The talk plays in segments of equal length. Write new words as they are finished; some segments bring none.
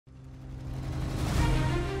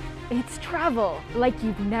It's travel like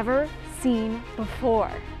you've never seen before.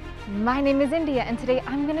 My name is India, and today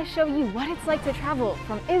I'm going to show you what it's like to travel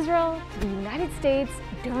from Israel to the United States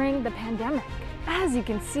during the pandemic. As you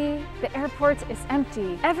can see, the airport is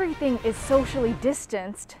empty, everything is socially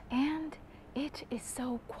distanced, and it is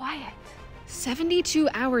so quiet. 72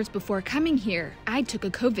 hours before coming here, I took a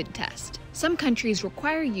COVID test. Some countries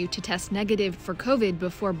require you to test negative for COVID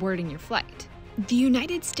before boarding your flight. The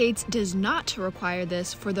United States does not require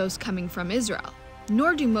this for those coming from Israel,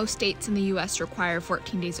 nor do most states in the US require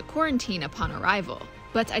 14 days of quarantine upon arrival.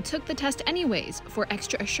 But I took the test anyways for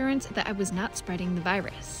extra assurance that I was not spreading the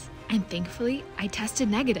virus. And thankfully, I tested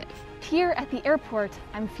negative. Here at the airport,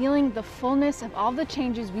 I'm feeling the fullness of all the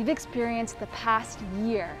changes we've experienced the past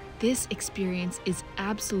year. This experience is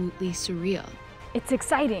absolutely surreal. It's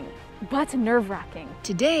exciting, but nerve-wracking.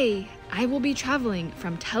 Today, I will be traveling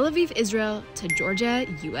from Tel Aviv, Israel to Georgia,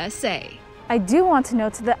 USA. I do want to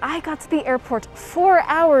note that I got to the airport 4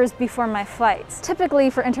 hours before my flight. Typically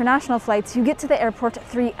for international flights, you get to the airport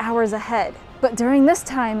 3 hours ahead. But during this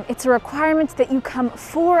time, it's a requirement that you come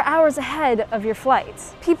 4 hours ahead of your flight.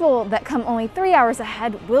 People that come only 3 hours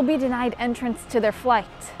ahead will be denied entrance to their flight.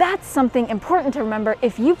 That's something important to remember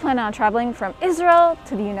if you plan on traveling from Israel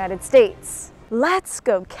to the United States. Let's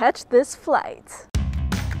go catch this flight.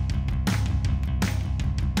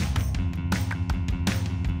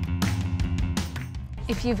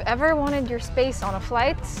 If you've ever wanted your space on a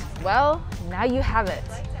flight, well, now you have it.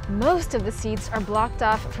 Most of the seats are blocked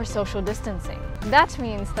off for social distancing. That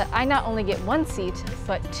means that I not only get one seat,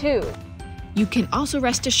 but two. You can also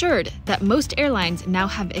rest assured that most airlines now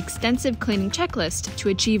have extensive cleaning checklists to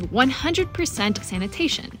achieve 100%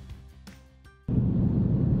 sanitation.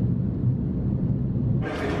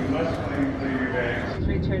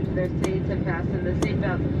 Return to their seats and fasten the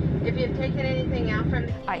seatbelt. If you've taken anything out from...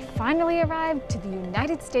 I finally arrived to the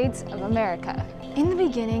United States of America. In the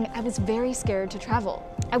beginning, I was very scared to travel.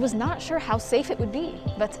 I was not sure how safe it would be,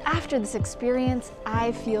 but after this experience,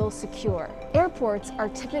 I feel secure. Airports are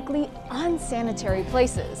typically unsanitary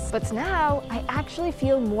places, but now I actually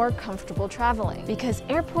feel more comfortable traveling because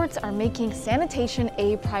airports are making sanitation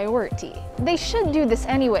a priority. They should do this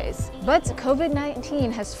anyways, but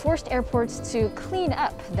COVID-19 has forced airports to clean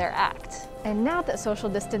up their act. And now that social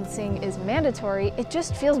distancing is mandatory, it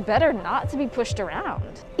just feels better not to be pushed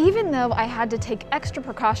around. Even though I had to take extra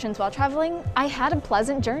precautions while traveling, I had a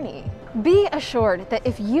pleasant journey. Be assured that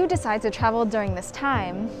if you decide to travel during this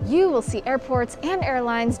time, you will see airports and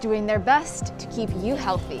airlines doing their best to keep you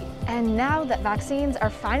healthy. And now that vaccines are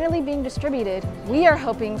finally being distributed, we are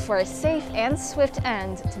hoping for a safe and swift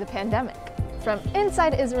end to the pandemic. From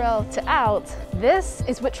inside Israel to out, this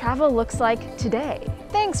is what travel looks like today.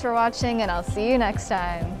 Thanks for watching, and I'll see you next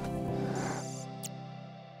time.